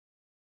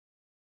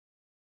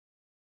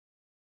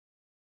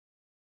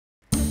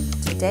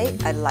Today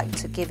I'd like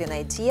to give you an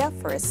idea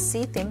for a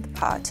sea-themed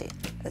party.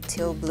 A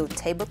teal blue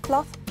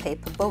tablecloth,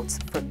 paper boats,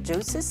 fruit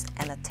juices,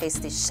 and a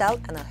tasty shell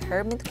and a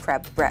hermit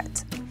crab bread.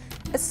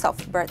 A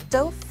soft bread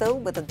dough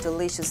filled with a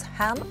delicious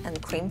ham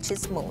and cream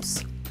cheese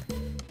mousse.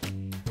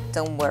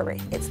 Don't worry,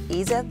 it's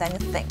easier than you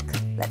think.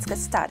 Let's get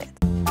started.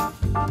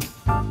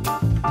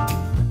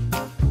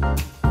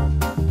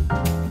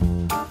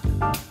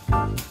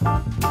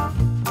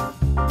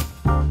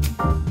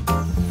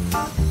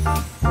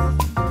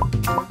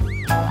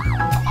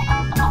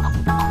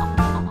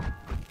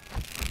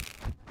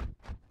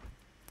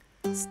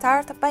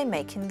 Start by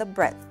making the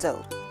bread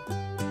dough.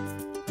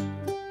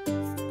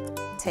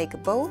 Take a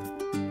bowl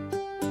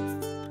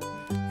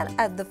and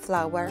add the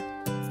flour,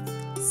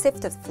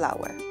 sifted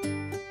flour.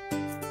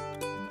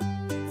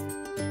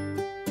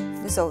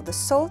 Dissolve the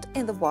salt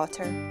in the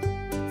water.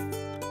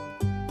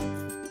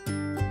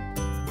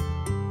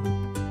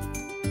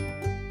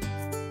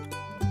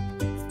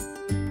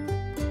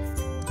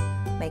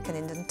 Make an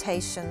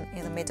indentation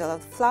in the middle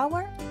of the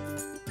flour,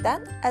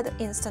 then add the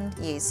instant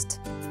yeast.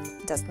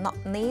 It does not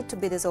need to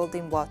be dissolved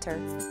in water.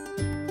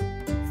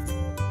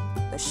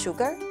 The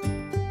sugar,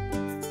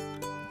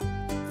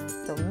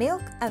 the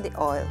milk and the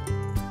oil.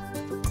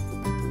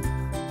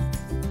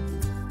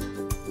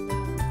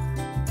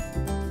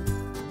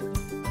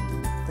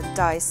 The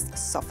diced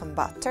softened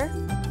butter.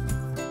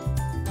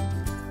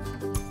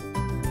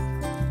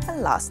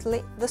 And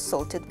lastly, the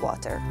salted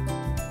water.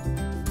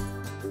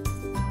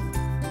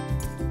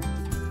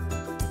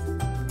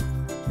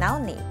 Now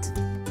knead.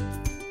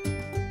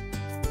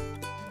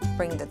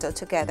 Bring the dough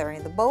together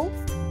in the bowl,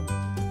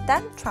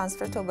 then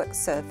transfer to a wet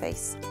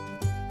surface.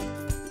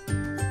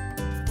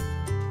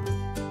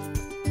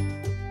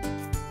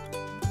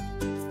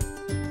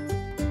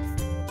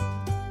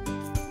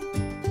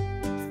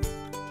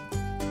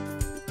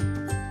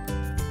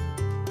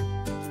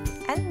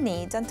 And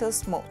knead until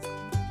smooth.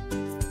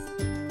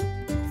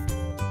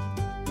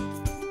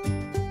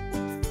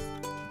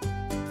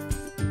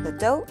 The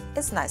dough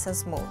is nice and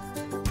smooth.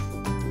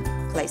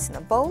 Place in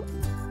a bowl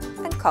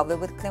and cover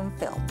with cling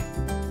film.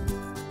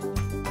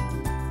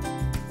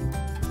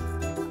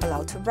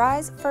 Allow to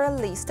rise for at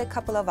least a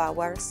couple of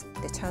hours.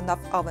 The turned-off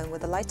oven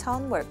with the light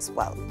on works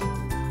well.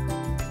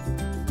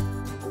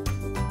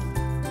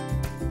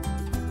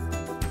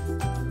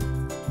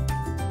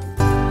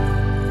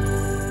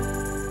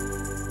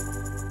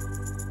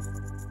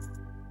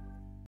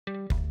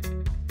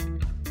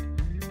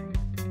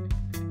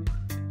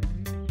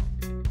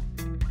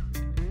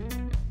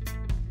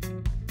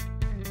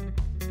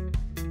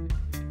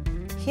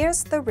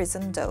 Here's the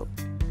risen dough.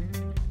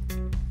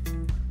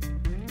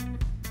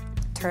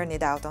 Turn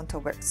it out onto a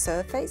wet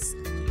surface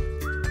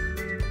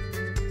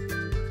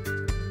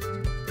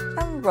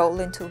and roll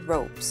into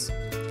ropes,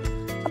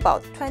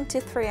 about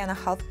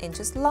 23.5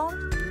 inches long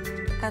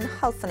and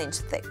half an inch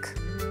thick.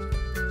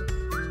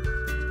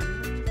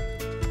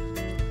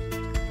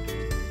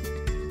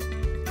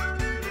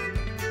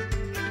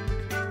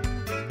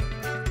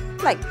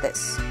 Like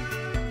this.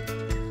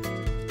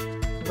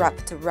 Wrap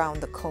it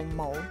around the cold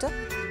mould.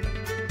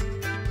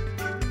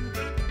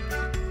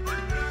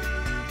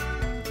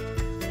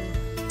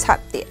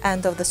 Tap the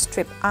end of the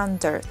strip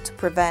under to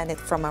prevent it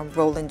from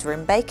unrolling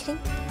during baking.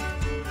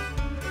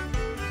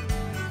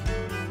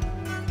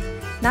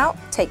 Now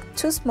take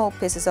 2 small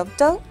pieces of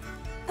dough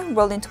and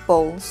roll into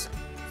balls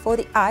for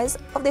the eyes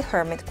of the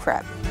hermit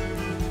crab.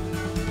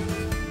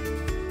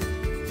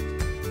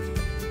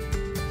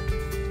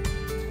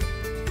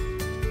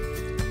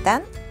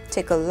 Then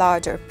take a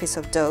larger piece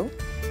of dough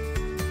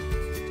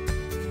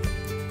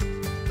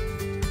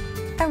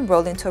and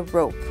roll into a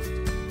rope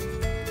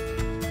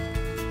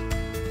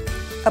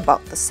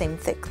about the same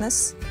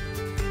thickness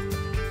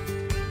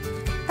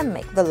and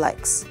make the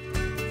legs.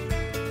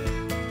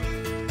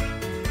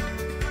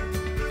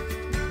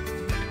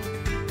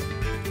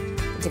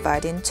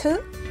 Divide in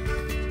 2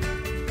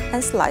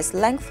 and slice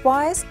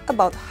lengthwise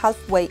about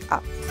halfway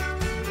up.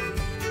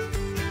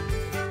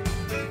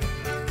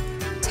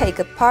 Take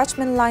a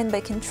parchment-lined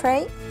baking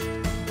tray,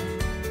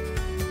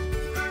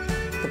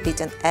 the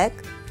beaten egg,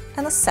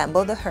 and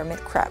assemble the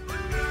hermit crab.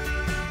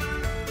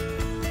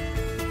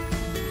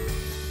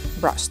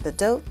 Brush the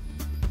dough.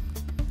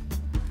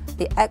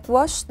 The egg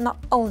wash not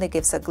only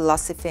gives a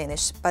glossy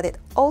finish, but it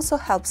also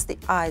helps the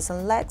eyes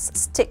and legs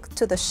stick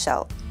to the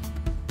shell.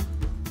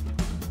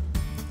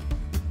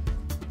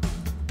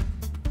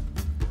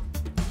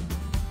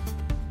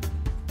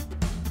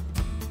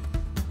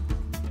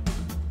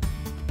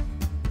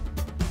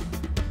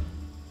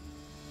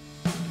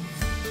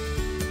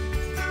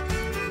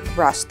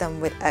 Brush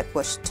them with egg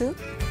wash too.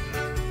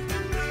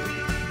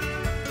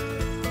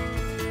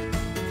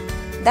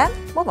 Then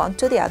move on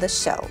to the other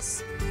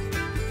shells.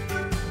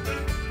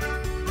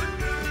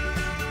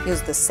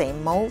 Use the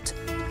same mold.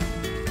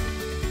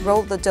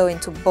 Roll the dough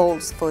into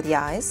balls for the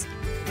eyes.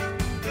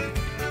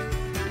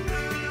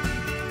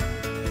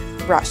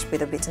 Brush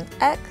with a beaten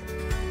egg.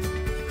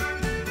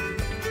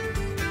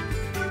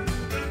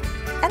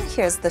 And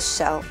here's the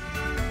shell.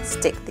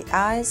 Stick the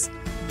eyes.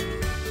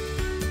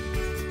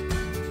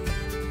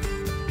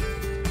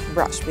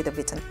 Brush with a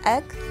beaten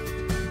egg.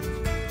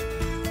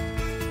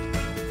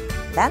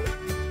 Then,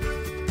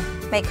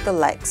 make the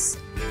legs.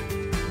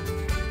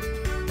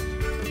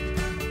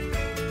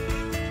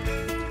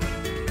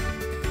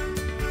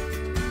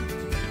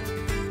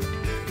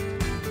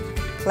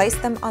 Place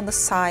them on the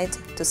side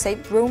to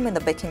save room in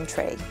the baking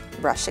tray.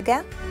 Brush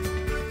again.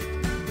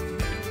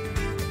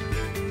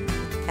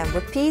 And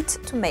repeat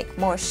to make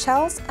more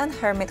shells and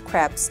hermit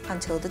crabs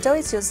until the dough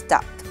is used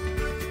up.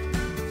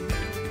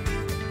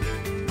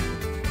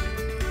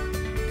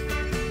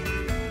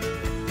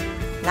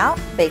 Now,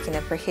 bake in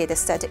a preheated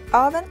static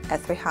oven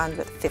at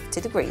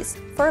 350 degrees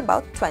for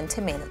about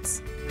 20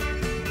 minutes.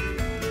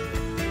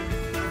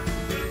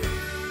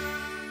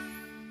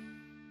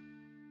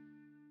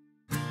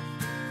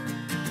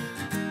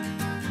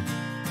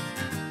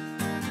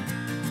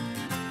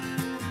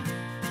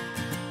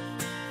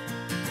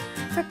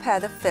 Prepare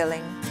the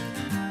filling.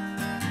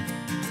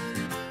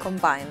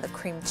 Combine the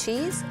cream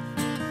cheese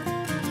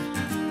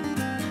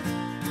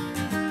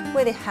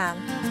with the ham.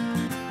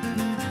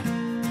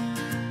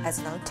 As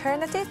an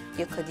alternative,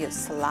 you could use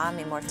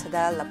salami,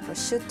 mortadella,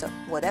 prosciutto,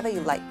 whatever you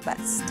like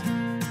best.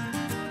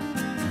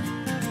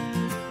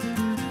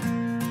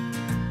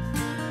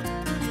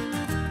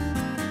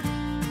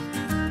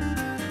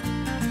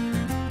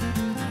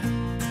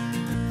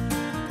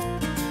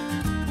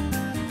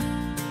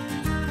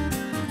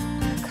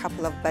 A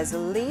couple of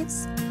basil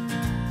leaves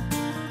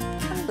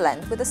and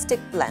blend with a stick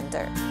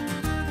blender.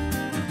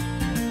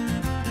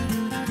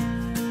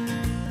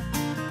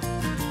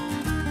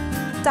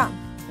 Done!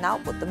 Now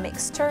put the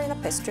mixture in a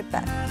pastry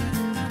bag.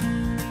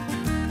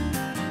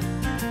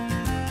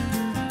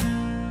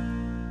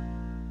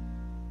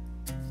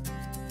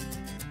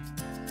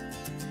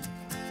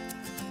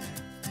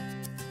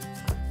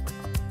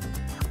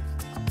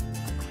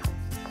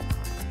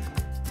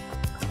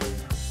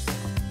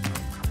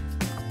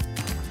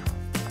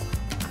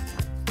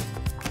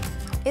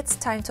 It's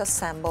time to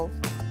assemble.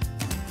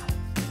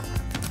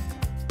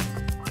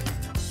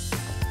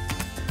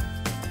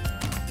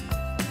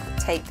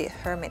 Take the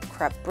hermit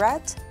crab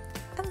bread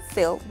and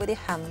fill with the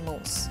ham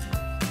mousse.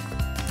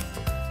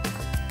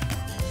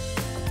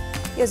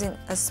 Using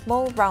a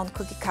small round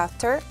cookie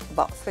cutter,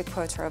 about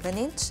 3/4 of an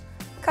inch,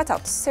 cut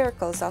out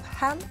circles of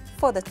ham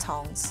for the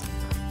tongs.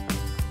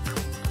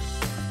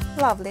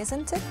 Lovely,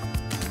 isn't it?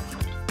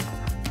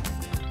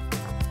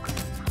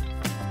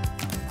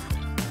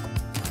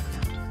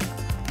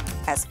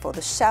 As for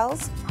the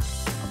shells,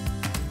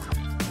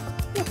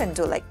 you can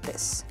do like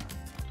this.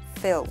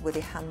 Fill with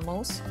the ham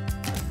mousse.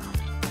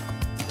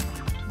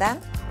 Then,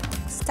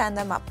 stand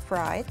them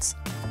upright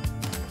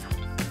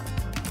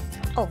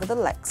over the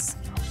legs.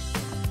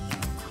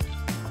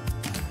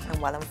 And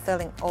while I'm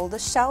filling all the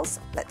shells,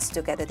 let's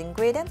together the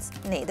ingredients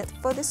needed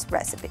for this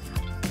recipe.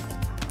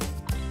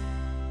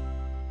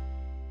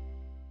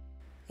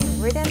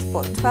 Ingredients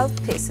for 12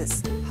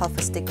 pieces: half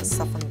a stick of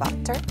softened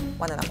butter,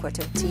 1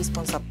 1/4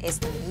 teaspoons of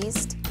instant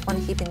yeast, 1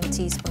 heaping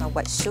teaspoon of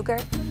white sugar,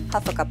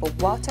 half a cup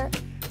of water,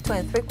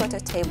 2 3/4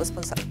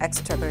 tablespoons of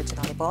extra virgin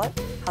olive oil,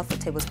 half a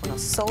tablespoon of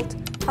salt,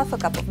 half a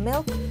cup of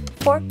milk,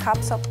 4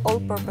 cups of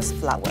all-purpose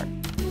flour.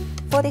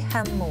 For the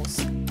ham mousse,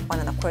 1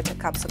 1/4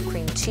 cups of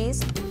cream cheese,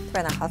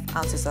 3 1/2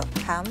 ounces of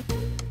ham,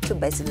 2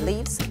 basil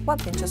leaves, 1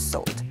 pinch of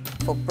salt.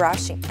 For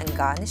brushing and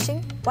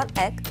garnishing, 1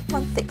 egg,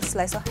 1 thick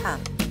slice of ham.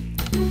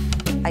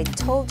 I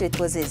told you it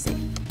was easy.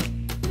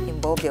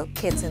 Involve your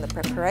kids in the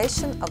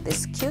preparation of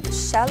this cute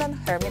shell and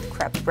hermit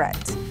crab bread.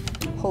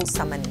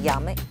 Wholesome and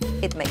yummy,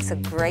 it makes a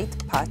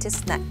great party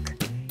snack.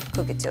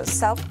 Cook it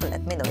yourself and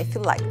let me know if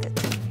you liked it.